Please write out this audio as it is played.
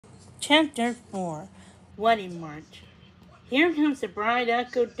Chapter 4 Wedding March. Here comes the bride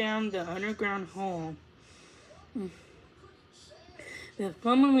echoed down the underground hall. But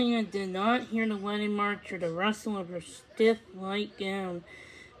Thumbelina did not hear the wedding march or the rustle of her stiff white gown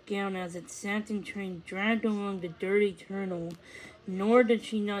as its satin train dragged along the dirty tunnel, nor did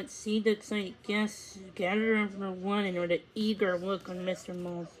she not see the excited guests gathered around her wedding or the eager look on Mr.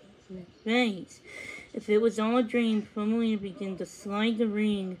 Mole's face. If it was all a dream, Thumbelina began to slide the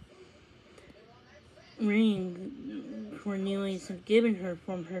ring Cornelius had given her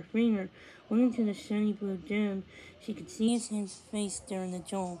from her finger. Looking to the shiny blue gem, she could see his face there in the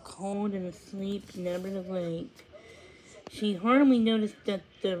jaw, cold and asleep, never awake. She hardly noticed that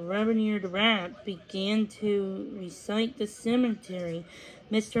the revered rat began to recite the cemetery.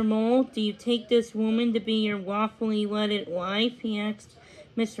 "Mr. Mole, do you take this woman to be your lawfully wedded wife?" he asked.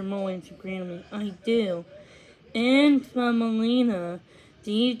 Mr. Mole answered gravely, "I do." "And Thumbelina,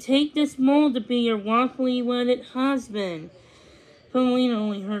 do you take this mole to be your lawfully wedded husband?" Thumbelina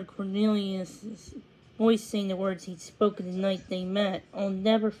only heard Cornelius' voice saying the words he'd spoken the night they met. "I'll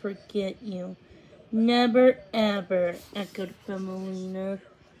never forget you." "Never, ever," echoed Thumbelina.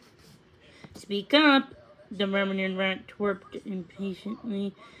 "Speak up," the reverend rat twerped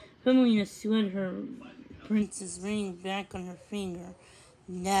impatiently. Thumbelina slid her prince's ring back on her finger.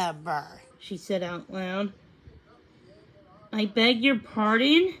 "Never," she said out loud. "I beg your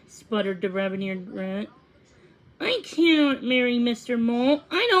pardon," sputtered the revered rat. "I cannot marry Mr. Mole.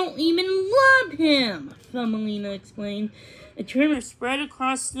 I don't even love him," Thumbelina explained. A tremor spread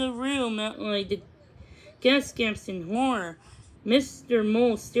across the room like the guest gasped in horror. Mr.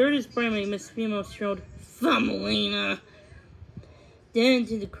 Mole stared as brightly. Miss Female shrilled, "Thumbelina!" Then,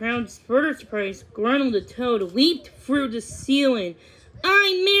 to the crowd's further surprise, Gruntle the Toad leaped through the ceiling.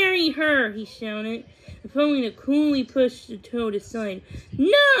 "I marry her!" he shouted. Thumbelina coolly pushed the Toad aside.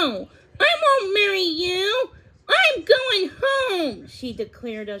 "No! I won't marry you! I'm going home!" she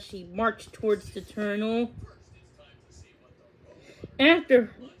declared as she marched towards the tunnel. After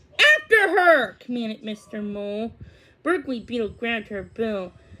her!" commanded Mr. Mole. Berkeley Beetle grabbed her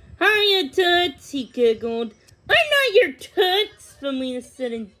bill. "Hiya, Toots!" he giggled. "I'm not your Toots!" Thumbelina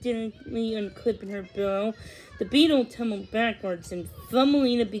said indignantly, unclipping her bill. The beetle tumbled backwards, and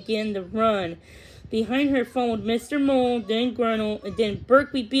Thumbelina began to run. Behind her followed Mr. Mole, then Gruntle, and then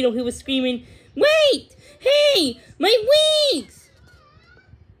Berkeley Beetle, who was screaming, "Wait! Hey! My wings!"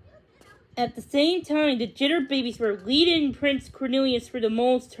 At the same time, the Jitter babies were leading Prince Cornelius through the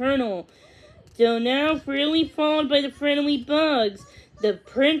mole's tunnel. Though now freely followed by the friendly bugs, the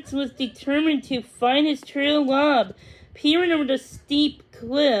prince was determined to find his true love. Peering over the steep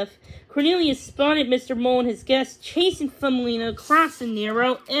cliff, Cornelius spotted Mr. Mole and his guests chasing Thumbelina across the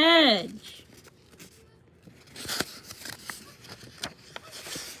narrow edge.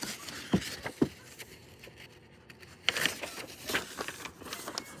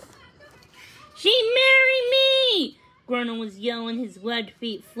 "She married me!" Gruntle was yelling, his webbed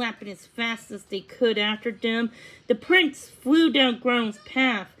feet flapping as fast as they could after them. The prince flew down Gruntle's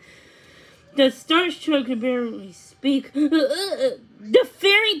path. The starstruck could barely speak. "The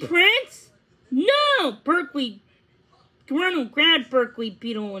fairy prince? No!" Gruntle grabbed Berkeley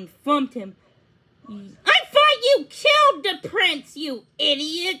Beetle and thumped him. "I thought you killed the prince, you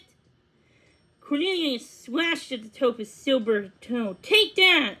idiot!" Cornelius slashed at the top of his silver toe. "Take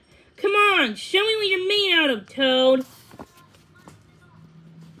that! Come on, show me what you're made out of, Toad!"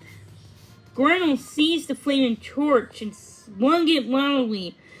 Gruntle seized the flaming torch and swung it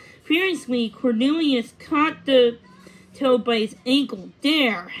wildly. Furiously, Cornelius caught the Toad by his ankle.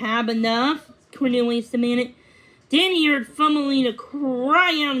 "There, have enough?" Cornelius demanded. Then he heard Thumbelina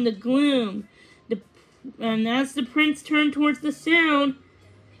cry out in the gloom. And as the prince turned towards the sound,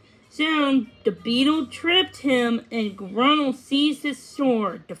 the beetle tripped him, and Gruntle seized his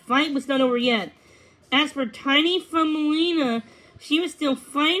sword. The fight was not over yet. As for tiny Thumbelina, she was still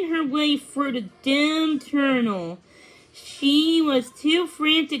fighting her way through the dim tunnel. She was too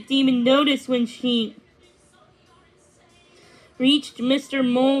frantic to even notice when she reached Mr.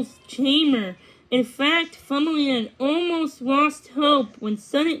 Mole's chamber. In fact, Thumbelina had almost lost hope when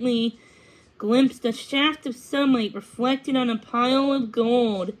suddenly glimpsed a shaft of sunlight reflected on a pile of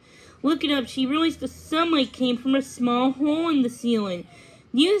gold. Looking up, she realized the sunlight came from a small hole in the ceiling.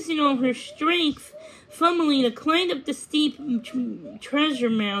 Using all her strength, Thumbelina climbed up the steep treasure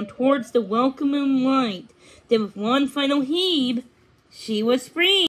mound towards the welcoming light. Then with one final heave, she was free.